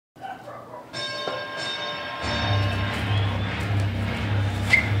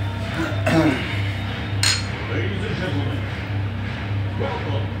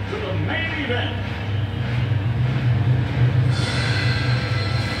event.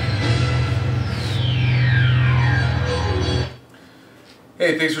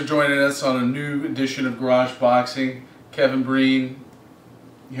 Hey, thanks for joining us on a new edition of Garage Boxing. Kevin Breen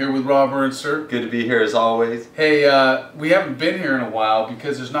here with Rob Ernster. Good to be here as always. Hey, we haven't been here in a while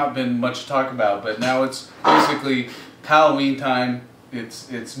because there's not been much to talk about, but now it's basically Halloween time.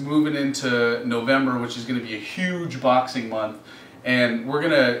 It's moving into November, which is going to be a huge boxing month, and we're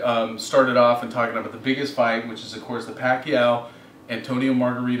going to start it off and talking about the biggest fight, which is of course the Pacquiao Antonio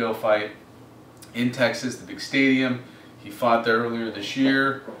Margarito fight in Texas, the big stadium. He fought there earlier this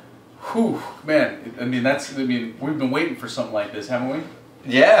year. Whew, man! I mean, we've been waiting for something like this, haven't we?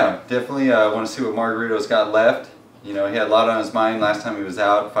 Yeah, definitely. Want to see what Margarito's got left. You know, he had a lot on his mind last time he was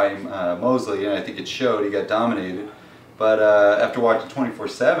out fighting Mosley, and I think it showed. He got dominated. But after watching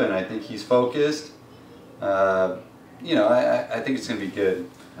 24/7, I think he's focused. You know, I think it's going to be good.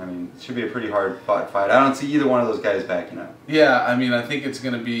 I mean, it should be a pretty hard fought fight. I don't see either one of those guys backing up. Yeah, I mean, I think it's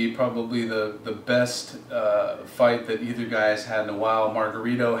going to be probably the best fight that either guy has had in a while.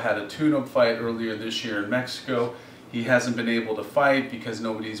 Margarito had a tune-up fight earlier this year in Mexico. He hasn't been able to fight because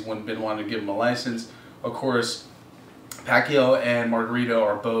nobody's been wanting to give him a license. Of course, Pacquiao and Margarito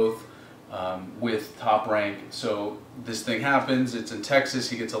are both with Top Rank. So this thing happens. It's in Texas.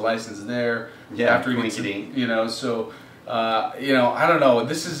 He gets a license there. Yeah, after he gets, you know, so. You know, I don't know.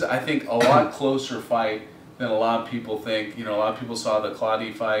 This is, I think, a lot closer fight than a lot of people think. You know, a lot of people saw the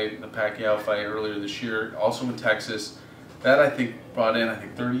Claudia fight, the Pacquiao fight earlier this year, also in Texas. That, I think, brought in,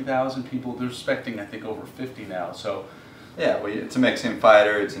 30,000 people. They're expecting, I think, over 50 now. So, yeah, well, it's a Mexican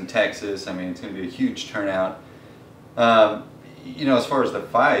fighter. It's in Texas. I mean, it's going to be a huge turnout. You know, as far as the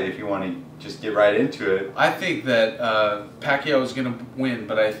fight, if you want to just get right into it, I think that Pacquiao is going to win,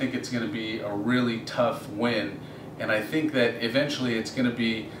 but I think it's going to be a really tough win. And I think that eventually it's going to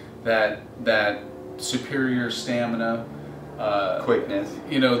be that superior stamina, quickness.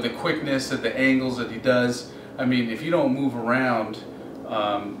 You know, the quickness at the angles that he does. I mean, if you don't move around,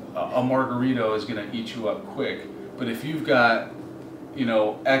 a Margarito is going to eat you up quick. But if you've got, you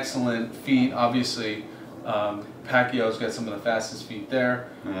know, excellent feet, obviously Pacquiao's got some of the fastest feet there.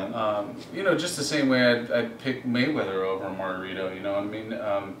 Yeah. You know, just the same way I'd pick Mayweather over Margarito. You know what I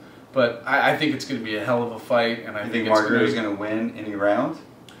mean? But I think it's going to be a hell of a fight, and I think Margarito's going to win any rounds.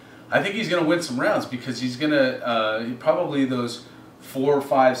 I think he's going to win some rounds because he's going to probably those 4,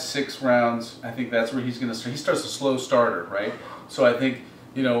 5, 6 rounds. I think that's where he's going to start. He starts a slow starter, right? So I think,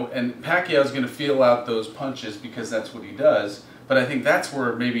 you know, and Pacquiao's going to feel out those punches because that's what he does. But I think that's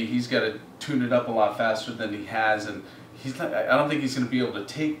where maybe he's got to tune it up a lot faster than he has, and he's not, I don't think he's going to be able to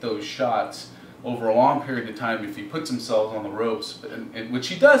take those shots over a long period of time if he puts himself on the ropes, which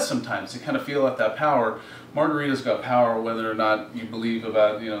he does sometimes, to kind of feel out that power. Margarito's got power whether or not you believe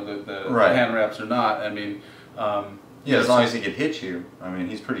about, you know, the right. hand wraps or not. I mean, yeah, as long as he can hit you. I mean,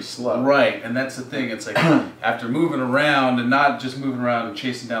 he's pretty slow. Right, and that's the thing. It's like after moving around and not just moving around and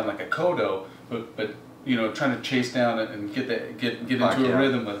chasing down like a Cotto, but you know, trying to chase down and get into a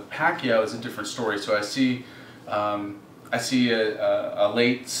rhythm with Pacquiao is a different story. So I see. I see a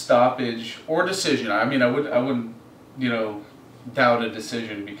late stoppage or decision. I mean, I wouldn't, you know, doubt a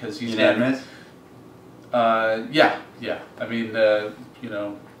decision because he's unanimous. Yeah. I mean, you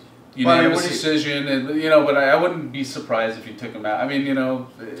know, unanimous decision, and you know, but I wouldn't be surprised if he took him out. I mean, you know,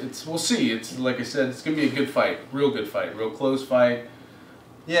 we'll see. It's like I said, it's gonna be a good fight, real close fight.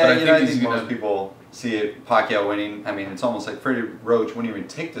 Yeah, I think most people see it Pacquiao winning. I mean, it's almost like Freddie Roach wouldn't even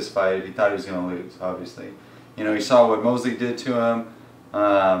take this fight if he thought he was going to lose. Obviously. You know, he saw what Mosley did to him.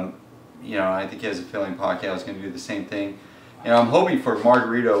 You know, I think he has a feeling Pacquiao is going to do the same thing. You know, I'm hoping for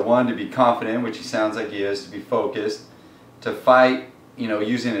Margarito, one, to be confident, which he sounds like he is, to be focused, to fight, you know,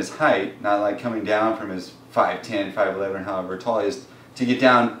 using his height, not like coming down from his 5'10", 5'11", however tall he is, to get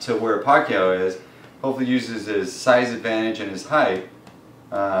down to where Pacquiao is. Hopefully uses his size advantage and his height,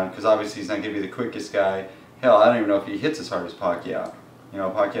 because obviously he's not going to be the quickest guy. Hell, I don't even know if he hits as hard as Pacquiao. You know,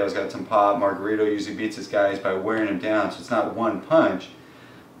 Pacquiao's got some pop. Margarito usually beats his guys by wearing him down, so it's not one punch.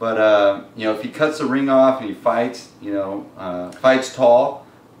 But, you know, if he cuts the ring off and he fights, you know, fights tall,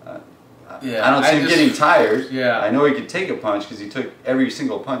 yeah, I don't see him getting tired. Yeah. I know he could take a punch because he took every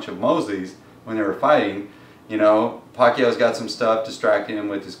single punch of Mosley's when they were fighting. You know, Pacquiao's got some stuff distracting him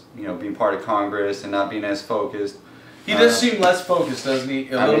with his, you know, being part of Congress and not being as focused. He does seem less focused, doesn't he?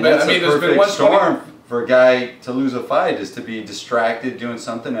 A little bit. That's I mean, a there's been perfect one storm for a guy to lose a fight, is to be distracted doing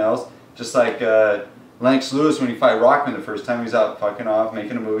something else. Just like Lennox Lewis, when he fought Rockman the first time, he's out fucking off,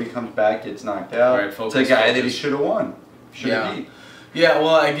 making a movie, comes back, gets knocked out. Right, it's a guy that he should have won. Should have beat. Yeah,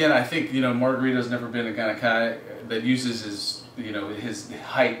 well, again, I think, you know, Margarito's never been a kind of guy that uses his his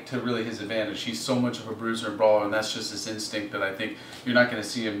height to really his advantage. He's so much of a bruiser and brawler, and that's just his instinct that I think you're not going to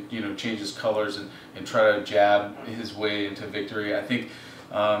see him change his colors and try to jab his way into victory. I think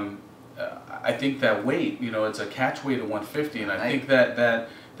that weight, it's a catch weight of 150, and I think that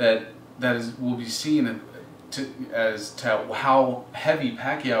will be seen as to how heavy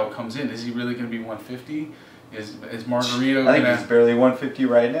Pacquiao comes in. Is he really going to be 150? Is Margarito? I think he's barely 150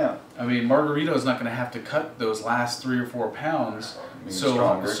 right now. I mean, Margarito is not going to have to cut those last 3 or 4 pounds. So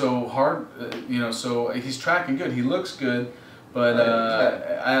hard, So he's tracking good. He looks good, but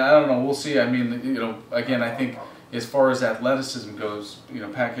I don't know. We'll see. I mean, again, I think as far as athleticism goes,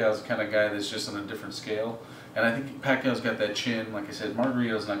 Pacquiao's the kind of guy that's just on a different scale, and I think Pacquiao's got that chin. Like I said,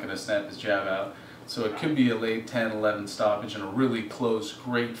 Margarito's not going to snap his jab out, so it could be a late 10-11 stoppage in a really close,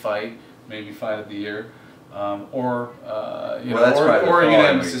 great fight, maybe fight of the year. Or a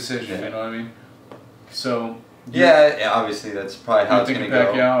unanimous decision. Yeah. You know what I mean? So obviously that's probably how it's going to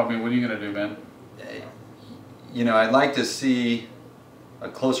go. Pacquiao, I mean, what are you going to do, man? I'd like to see a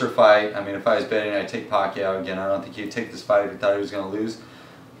closer fight. I mean, if I was betting, I'd take Pacquiao again. I don't think he'd take this fight if he thought he was going to lose.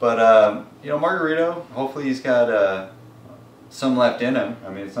 But Margarito, hopefully he's got some left in him. I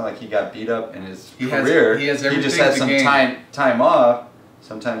mean, it's not like he got beat up in his career. He has everything. He just had some time off.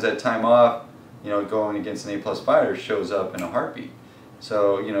 Sometimes that time off, going against an A+ fighter shows up in a heartbeat.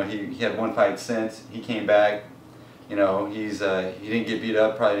 So, he had one fight since. He came back. He didn't get beat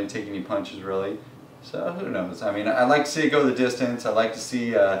up, probably didn't take any punches really. So, who knows? I mean, I'd like to see it go the distance. I'd like to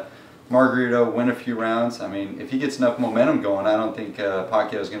see Margarito win a few rounds. I mean, if he gets enough momentum going, I don't think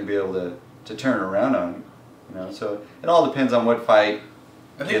Pacquiao is going to be able to turn around on him. So, it all depends on what fight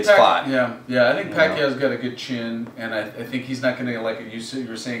gets fought. Yeah, I think Pacquiao's got a good chin, and I think he's not going to, like you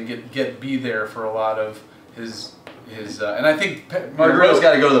were saying, be there for a lot of his and I think Margarito's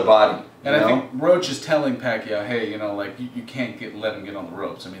got to go to the body. And I think Roach is telling Pacquiao, hey, you can't let him get on the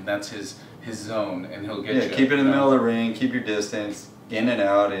ropes. I mean, that's his zone, and he'll get you. Yeah, keep it in the middle of the ring, keep your distance, in and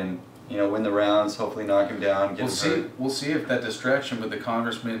out, and win the rounds. Hopefully, knock him down. We'll see if that distraction with the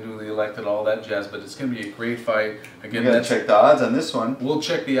congressman newly elected, all that jazz. But it's going to be a great fight. Again, we got to check the odds on this one. We'll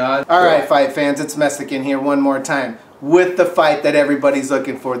check the odds. All right, fight fans, it's Messick here one more time with the fight that everybody's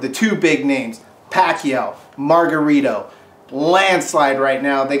looking for. The two big names, Pacquiao, Margarito. Landslide right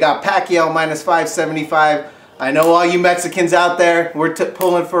now. They got Pacquiao minus 575. I know all you Mexicans out there, we're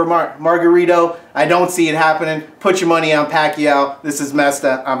pulling for Margarito. I don't see it happening. Put your money on Pacquiao. This is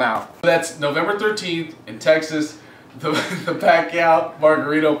Mesta. I'm out. That's November 13th in Texas, the Pacquiao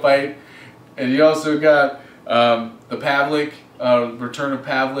Margarito fight. And you also got the Pavlik, return of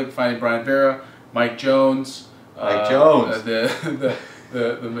Pavlik fighting Brian Vera, Mike Jones. Mike Jones. The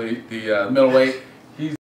middleweight.